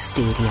roaring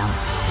stadium,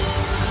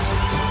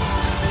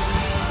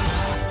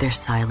 their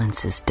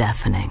silence is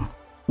deafening.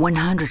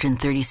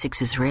 136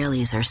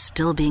 Israelis are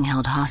still being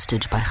held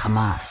hostage by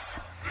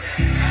Hamas.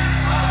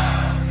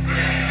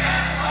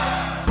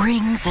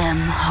 Bring them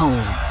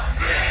home.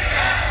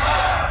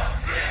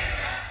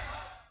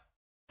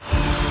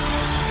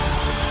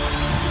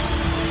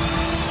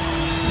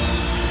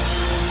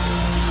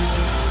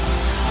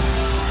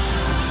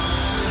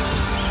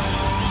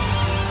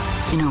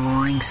 In a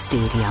roaring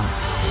stadium,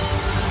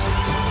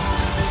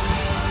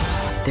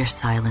 their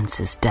silence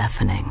is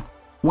deafening.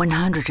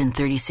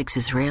 136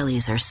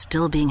 Israelis are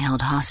still being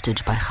held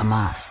hostage by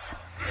Hamas.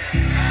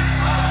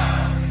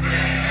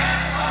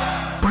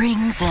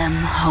 Bring them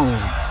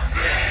home.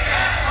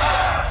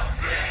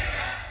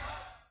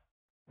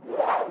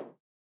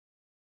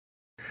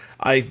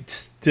 I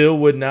still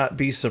would not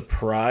be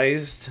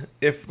surprised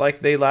if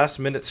they last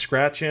minute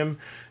scratch him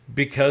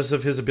because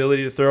of his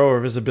ability to throw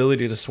or his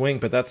ability to swing,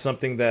 but that's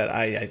something that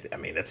I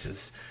mean, it's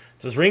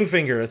his ring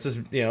finger. It's his,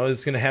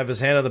 it's going to have his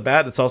hand on the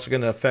bat. It's also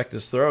going to affect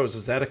his throws.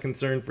 Is that a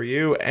concern for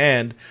you?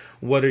 And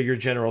what are your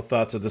general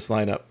thoughts of this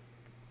lineup?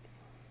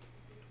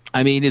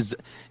 I mean, his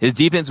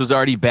defense was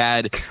already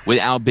bad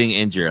without being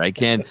injured. I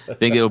can't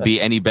think it'll be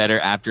any better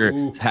after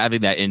having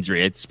that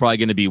injury. It's probably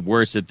going to be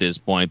worse at this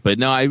point. But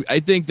no,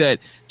 I think that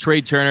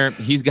Trey Turner,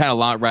 he's got a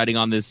lot riding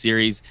on this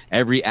series.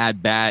 Every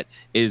at-bat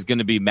is going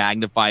to be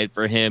magnified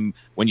for him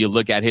when you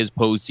look at his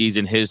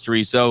postseason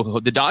history. So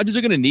the Dodgers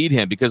are going to need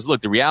him because,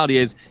 look, the reality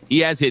is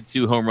he has hit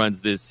 2 home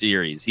runs this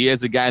series. He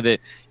is a guy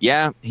that,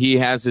 he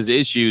has his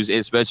issues,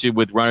 especially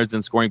with runners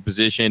in scoring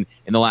position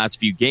in the last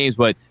few games,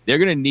 but they're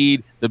going to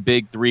need the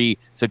big 3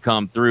 to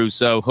come through.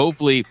 So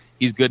hopefully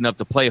he's good enough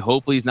to play.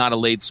 Hopefully he's not a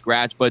late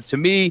scratch. But to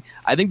me,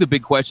 I think the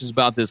big questions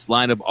about this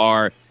lineup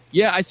are,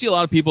 I see a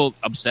lot of people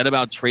upset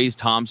about Trayce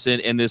Thompson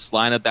in this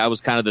lineup. That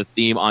was kind of the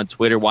theme on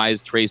Twitter. Why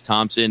is Trayce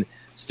Thompson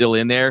still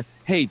in there?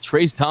 Hey,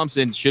 Trayce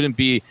Thompson shouldn't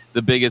be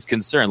the biggest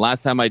concern.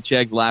 Last time I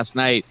checked last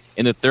night,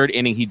 in the 3rd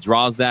inning, he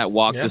draws that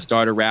walk to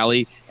start a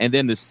rally. And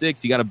then the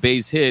 6th, he got a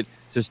base hit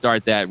to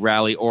start that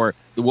rally, or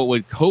what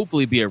would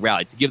hopefully be a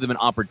rally to give them an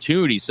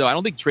opportunity. So I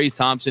don't think Trayce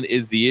Thompson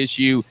is the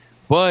issue,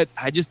 but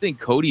I just think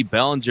Cody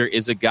Bellinger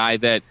is a guy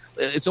that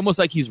it's almost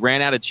like he's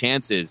ran out of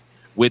chances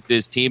with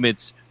this team.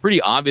 It's pretty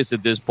obvious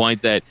at this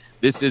point that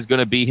this is going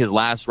to be his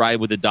last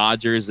ride with the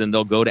Dodgers, and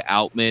they'll go to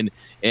Outman,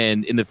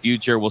 and in the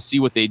future we'll see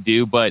what they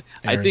do. But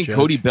I think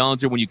Cody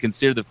Bellinger, when you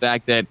consider the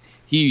fact that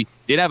he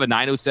did have a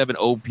 907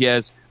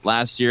 OPS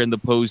last year in the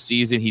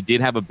postseason, he did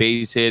have a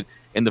base hit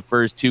in the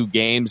first 2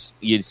 games.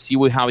 You see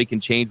how he can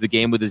change the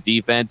game with his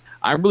defense.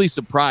 I'm really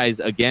surprised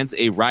against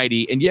a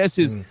righty. And yes,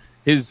 his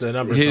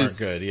numbers aren't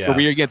good.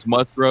 Career against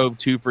Musgrove,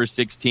 2 for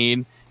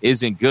 16,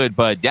 isn't good,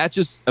 but that's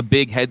just a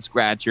big head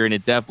scratcher, and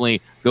it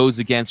definitely goes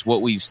against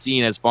what we've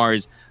seen as far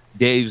as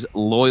Dave's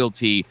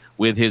loyalty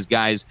with his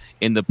guys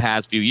in the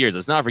past few years.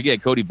 Let's not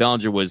forget Cody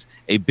Bellinger was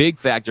a big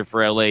factor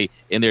for LA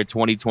in their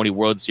 2020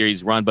 World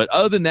Series run. But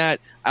other than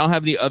that, I don't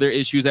have any other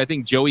issues. I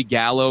think Joey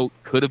Gallo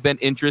could have been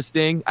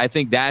interesting. I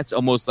think that's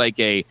almost like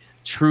a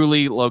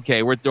truly,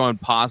 okay, we're throwing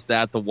pasta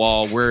at the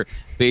wall. We're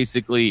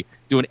basically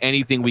doing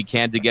anything we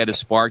can to get a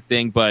spark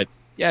thing. But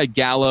yeah,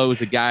 Gallo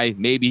is a guy,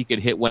 maybe he could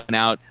hit one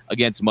out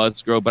against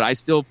Musgrove, but I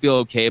still feel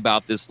okay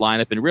about this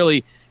lineup. And really,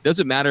 it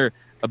doesn't matter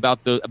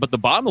about the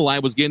bottom of the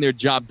line was getting their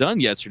job done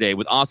yesterday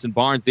with Austin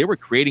Barnes. They were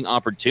creating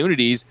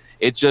opportunities.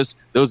 It's just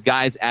those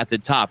guys at the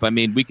top. I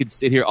mean, we could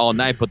sit here all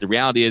night, but the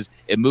reality is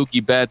if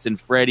Mookie Betts and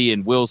Freddie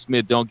and Will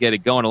Smith don't get it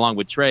going along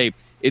with Trey,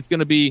 it's going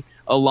to be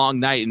a long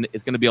night, and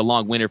it's going to be a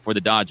long winter for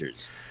the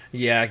Dodgers.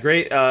 Yeah,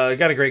 great.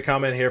 Got a great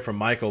comment here from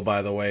Michael,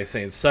 by the way,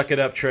 saying, "Suck it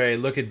up, Trey.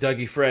 Look at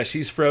Dougie Fresh.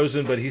 He's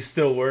frozen, but he's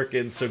still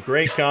working." So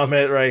great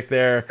comment right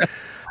there.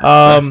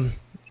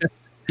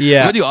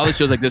 Yeah, I'm gonna do all the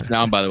shows like this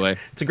now. By the way,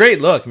 it's a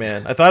great look,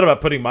 man. I thought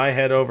about putting my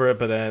head over it,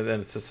 but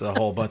then it's just a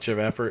whole bunch of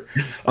effort.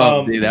 Dude,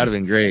 that'd have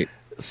been great.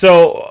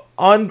 So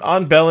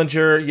on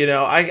Bellinger,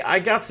 I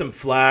got some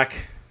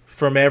flack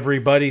from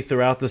everybody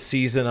throughout the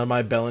season on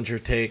my Bellinger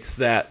takes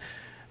that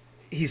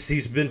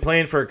he's been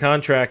playing for a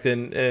contract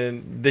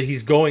and that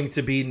he's going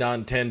to be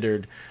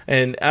non-tendered.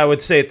 And I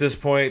would say at this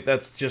point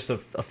that's just a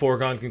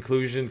foregone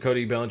conclusion.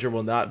 Cody Bellinger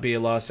will not be a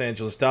Los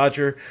Angeles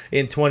Dodger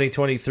in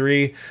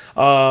 2023.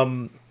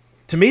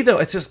 To me, though,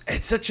 it's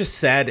such a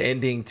sad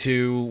ending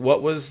to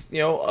what was,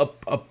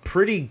 a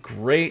pretty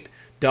great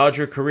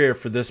Dodger career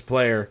for this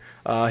player.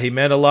 He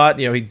meant a lot.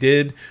 He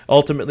did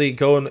ultimately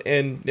go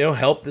and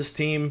help this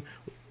team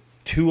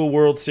to a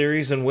World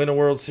Series and win a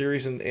World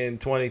Series in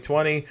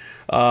 2020. It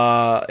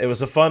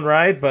was a fun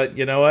ride, but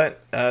you know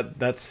what?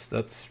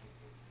 That's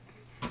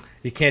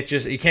you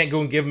can't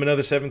go and give him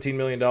another $17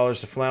 million to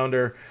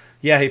flounder.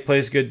 Yeah, he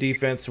plays good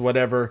defense,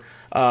 whatever.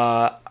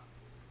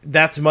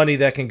 That's money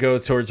that can go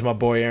towards my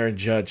boy Aaron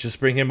Judge.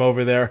 Just bring him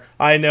over there.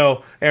 I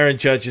know Aaron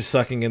Judge is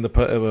sucking in the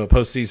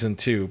postseason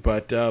too,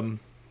 but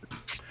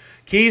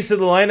keys to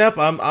the lineup.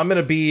 I'm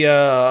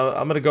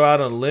gonna go out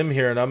on a limb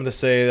here, and I'm gonna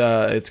say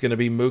it's gonna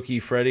be Mookie,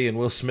 Freddie, and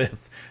Will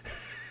Smith.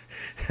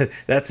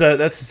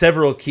 That's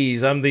several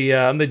keys. I'm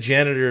the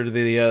janitor to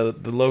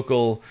the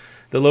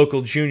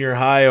local junior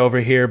high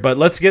over here. But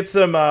let's get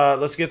some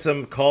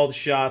called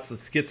shots.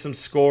 Let's get some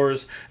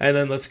scores, and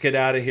then let's get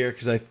out of here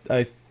because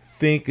I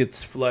think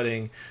it's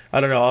flooding.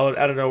 I don't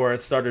know where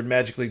it started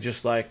magically,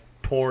 just like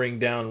pouring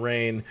down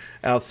rain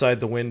outside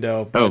the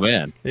window. But, oh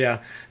man,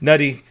 yeah,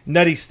 nutty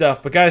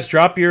stuff. But guys,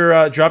 drop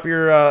your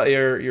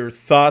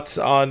thoughts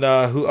on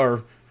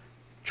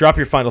drop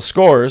your final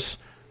scores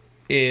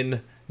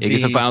in. Get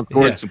some final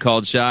scores, some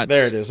called shots.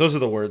 There it is. Those are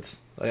the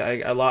words. I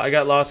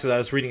got lost because I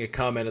was reading a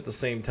comment at the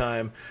same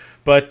time.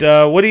 But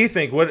what do you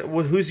think?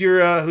 Who's your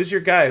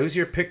guy? Who's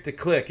your pick to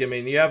click? I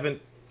mean, you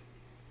haven't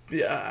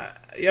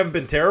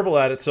been terrible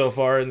at it so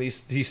far in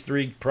these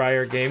three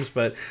prior games,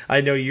 but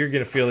I know you're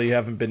going to feel that you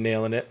haven't been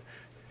nailing it.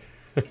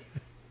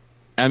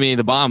 I mean,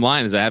 the bottom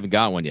line is I haven't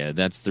got one yet.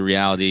 That's the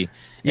reality.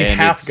 You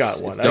have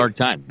got one. It's dark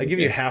time. I give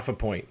you half a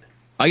point.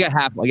 I got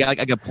half. I got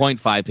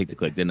 0.5 pick to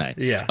click, didn't I?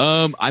 Yeah.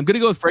 I'm going to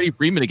go with Freddie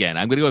Freeman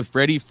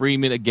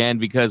again.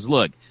 Because,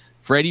 look,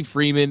 Freddie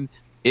Freeman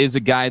is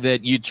a guy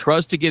that you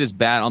trust to get his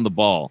bat on the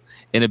ball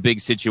in a big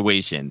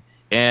situation.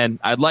 And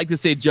I'd like to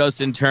say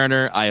Justin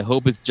Turner. I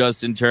hope it's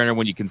Justin Turner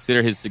when you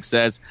consider his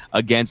success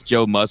against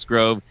Joe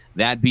Musgrove.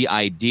 That'd be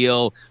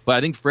ideal. But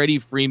I think Freddie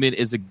Freeman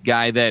is a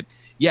guy that,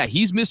 yeah,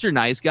 he's Mr.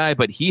 Nice Guy,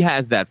 but he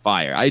has that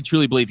fire. I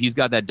truly believe he's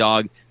got that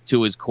dog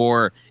to his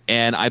core.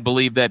 And I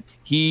believe that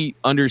he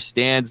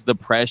understands the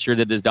pressure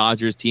that this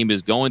Dodgers team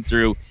is going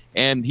through.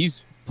 And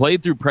he's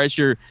played through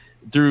pressure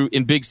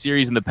in big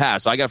series in the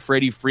past. So I got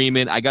Freddie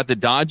Freeman. I got the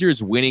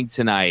Dodgers winning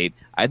tonight.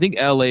 I think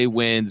LA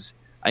wins.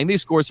 I think they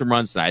score some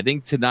runs tonight. I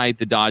think tonight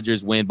the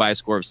Dodgers win by a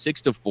score of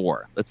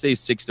 6-4. Let's say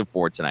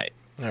 6-4 tonight.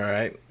 All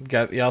right.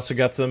 You also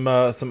got some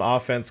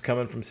offense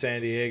coming from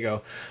San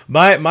Diego.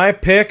 My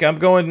pick. I'm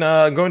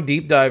going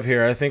deep dive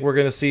here. I think we're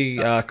going to see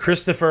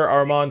Christopher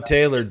Armand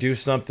Taylor do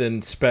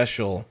something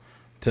special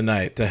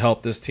tonight to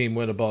help this team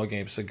win a ball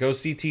game. So go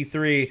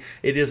CT3.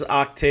 It is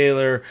Oct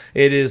Taylor.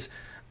 It is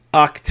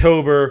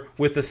October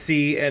with a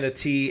C and a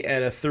T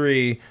and a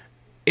 3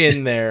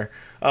 in there.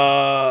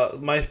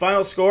 My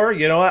final score,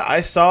 you know what?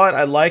 I saw it.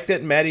 I liked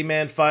it. Matty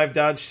Man 5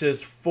 Dodge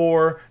says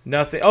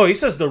 4-0. Oh, he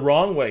says the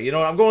wrong way. You know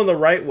what? I'm going the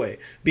right way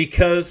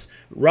because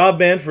Rob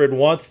Manfred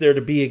wants there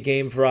to be a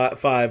game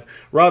 5.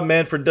 Rob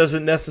Manfred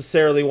doesn't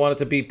necessarily want it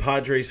to be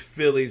Padres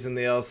Phillies in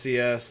the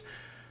LCS,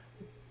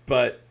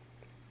 but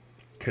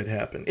could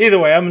happen. Either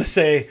way, I'm going to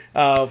say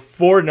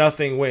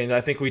 4-0 win.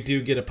 I think we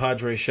do get a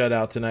Padres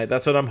shutout tonight.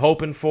 That's what I'm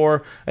hoping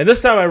for. And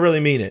this time I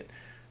really mean it.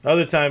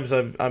 Other times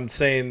I'm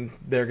saying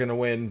they're going to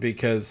win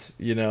because,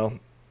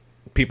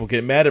 people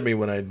get mad at me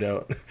when I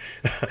don't.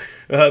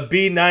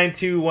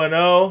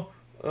 B9210.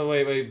 Oh,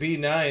 wait.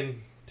 B920.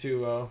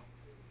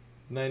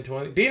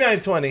 920.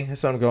 B920.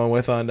 That's what I'm going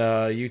with on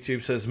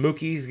YouTube. Says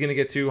Mookie's going to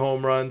get 2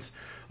 home runs.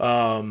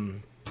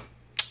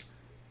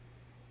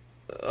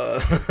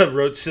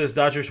 Roach says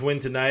Dodgers win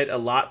tonight. A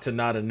lot to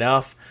not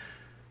enough.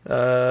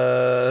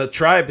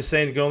 Tribe is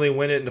saying you can only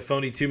win it in a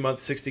phony 2-month,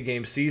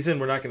 60-game season.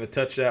 We're not going to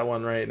touch that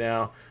one right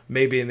now.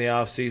 Maybe in the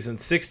offseason.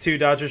 6-2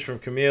 Dodgers from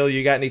Camille.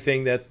 You got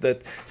anything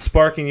that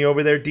sparking you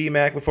over there,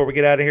 D-Mac, before we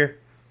get out of here?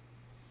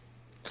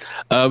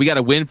 We got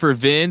a win for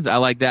Vin. I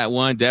like that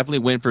one. Definitely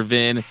win for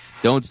Vin.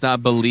 Don't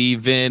stop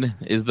believing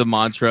is the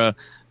mantra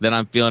that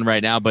I'm feeling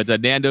right now. But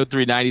Nando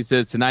 390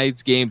 says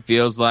tonight's game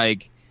feels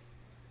like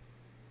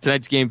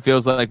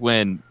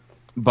when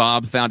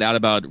Bob found out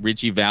about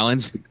Richie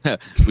Valens.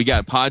 We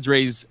got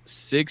Padres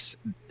 6,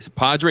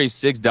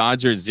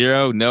 Dodgers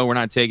 0. No, we're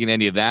not taking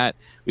any of that.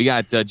 We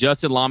got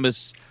Justin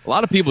Lamas. A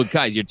lot of people,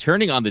 guys, you're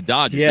turning on the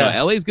Dodgers. Yeah.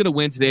 No, LA's going to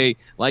win today.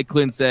 Like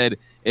Clint said,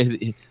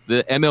 the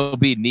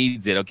MLB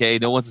needs it, okay?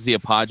 No one wants to see a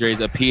Padres,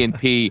 a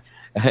PNP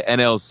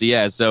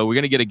NLCS. So we're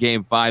going to get a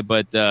game 5,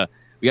 but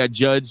we got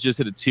Judge just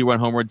hit a 2-run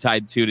home run,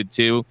 tied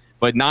 2-2.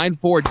 But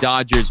 9-4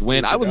 Dodgers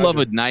win. I would love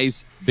a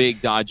nice, big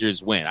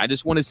Dodgers win. I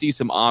just want to see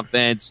some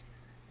offense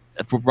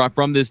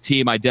from this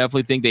team. I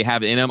definitely think they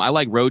have it in them. I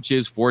like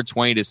Roaches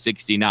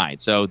 420-69.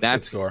 So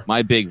that's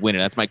my big winner.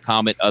 That's my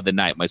comment of the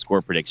night, my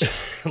score prediction.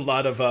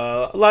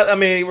 I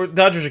mean,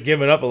 Dodgers are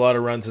giving up a lot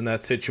of runs in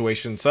that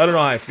situation, so I don't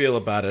know how I feel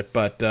about it.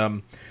 But,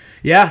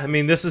 yeah, I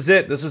mean, this is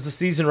it. This is the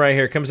season right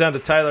here. It comes down to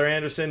Tyler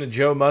Anderson and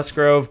Joe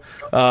Musgrove,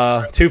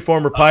 2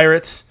 former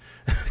Pirates.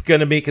 Going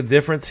to make a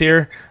difference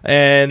here,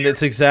 and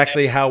it's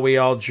exactly how we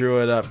all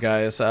drew it up,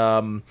 guys.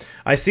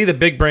 I see the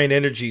big brain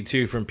energy,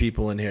 too, from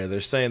people in here.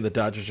 They're saying the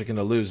Dodgers are going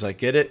to lose. I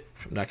get it.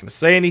 I'm not going to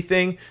say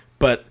anything,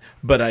 but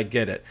I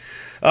get it.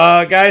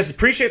 Guys,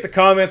 appreciate the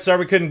comments. Sorry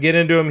we couldn't get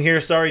into them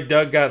here. Sorry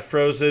Doug got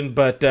frozen,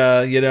 but,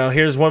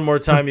 here's one more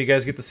time. You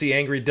guys get to see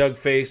Angry Doug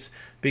face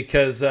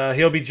because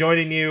he'll be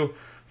joining you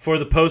for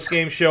the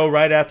post-game show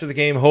right after the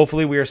game.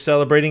 Hopefully we are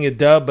celebrating a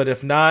dub, but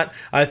if not,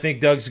 I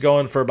think Doug's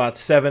going for about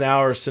 7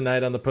 hours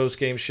tonight on the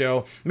post-game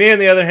show. Me, on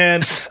the other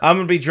hand, I'm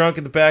going to be drunk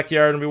in the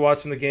backyard and be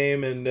watching the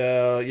game, and,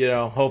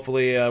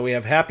 hopefully we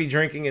have happy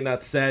drinking and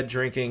not sad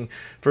drinking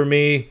for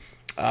me.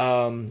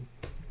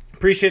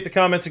 Appreciate the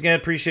comments again.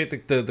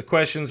 Appreciate the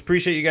questions.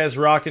 Appreciate you guys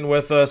rocking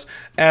with us,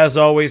 as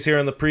always, here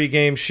on the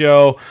pregame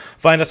show.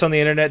 Find us on the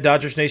internet,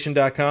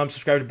 DodgersNation.com.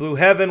 Subscribe to Blue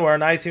Heaven. We're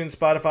on iTunes,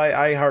 Spotify,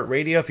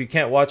 iHeartRadio. If you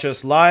can't watch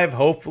us live,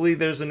 hopefully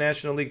there's a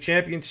National League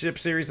Championship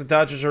Series the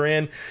Dodgers are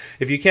in.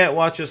 If you can't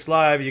watch us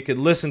live, you could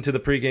listen to the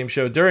pregame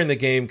show during the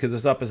game because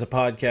it's up as a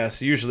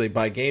podcast, usually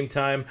by game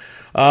time.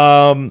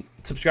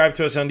 Subscribe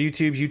to us on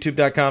YouTube,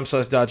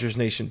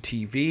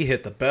 youtube.com/DodgersNationTV.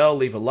 Hit the bell,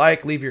 leave a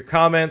like, leave your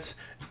comments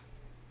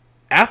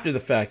after the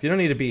fact. You don't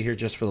need to be here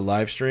just for the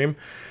live stream.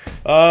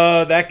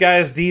 That guy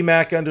is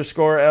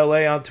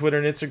DMac_LA on Twitter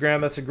and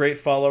Instagram. That's a great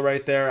follow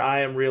right there. I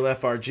am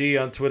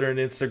RealFRG on Twitter and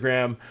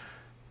Instagram.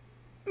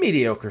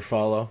 Mediocre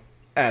follow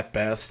at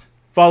best.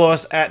 Follow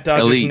us at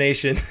Dodgers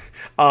Nation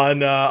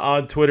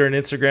on Twitter and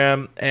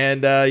Instagram.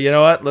 And you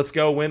know what? Let's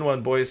go win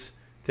one, boys.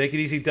 Take it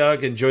easy,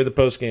 Doug. Enjoy the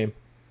post game.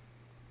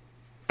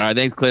 All right,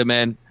 thanks, Clint,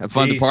 man. Have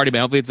fun at the party,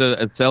 man. Hopefully it's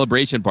a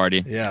celebration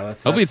party. Yeah,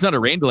 hopefully it's not a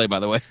rain delay,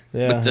 by the way.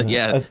 Yeah, but,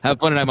 have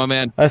fun tonight, my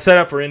man. I set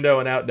up for Indo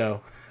and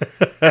Outdo.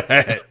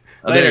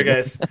 Later,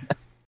 guys.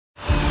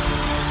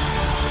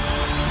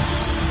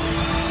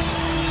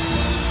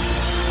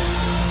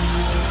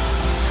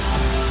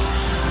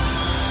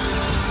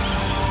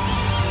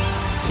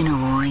 In a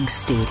roaring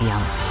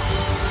stadium,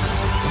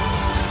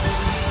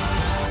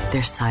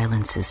 their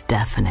silence is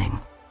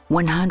deafening.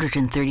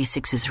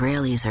 136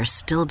 Israelis are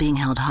still being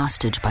held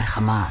hostage by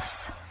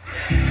Hamas.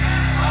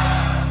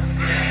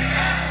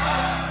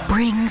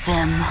 Bring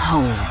them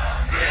home.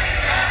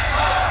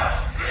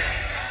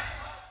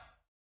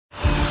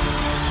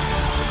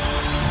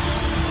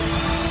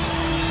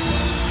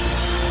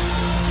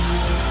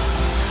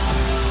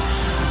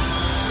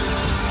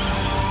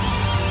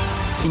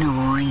 In a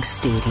roaring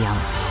stadium,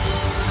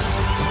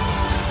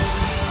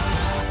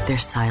 their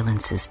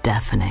silence is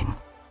deafening.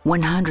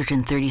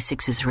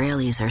 136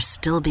 Israelis are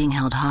still being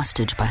held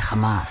hostage by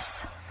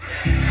Hamas.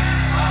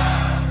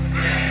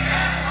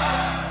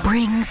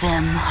 Bring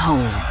them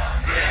home.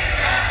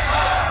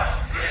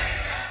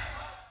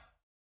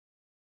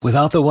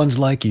 Without the ones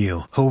like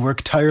you, who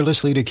work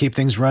tirelessly to keep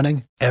things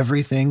running,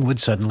 everything would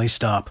suddenly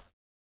stop.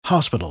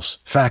 Hospitals,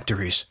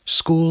 factories,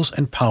 schools,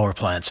 and power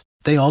plants,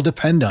 they all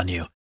depend on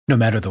you. No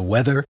matter the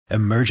weather,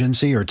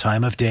 emergency, or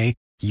time of day,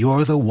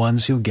 you're the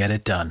ones who get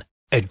it done.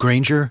 At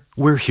Grainger,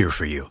 we're here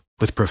for you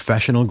with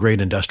professional-grade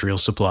industrial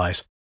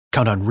supplies.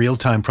 Count on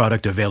real-time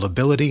product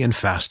availability and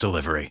fast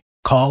delivery.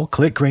 Call,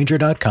 click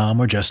Grainger.com,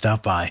 or just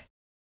stop by.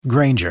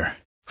 Grainger,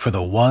 for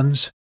the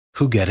ones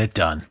who get it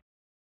done.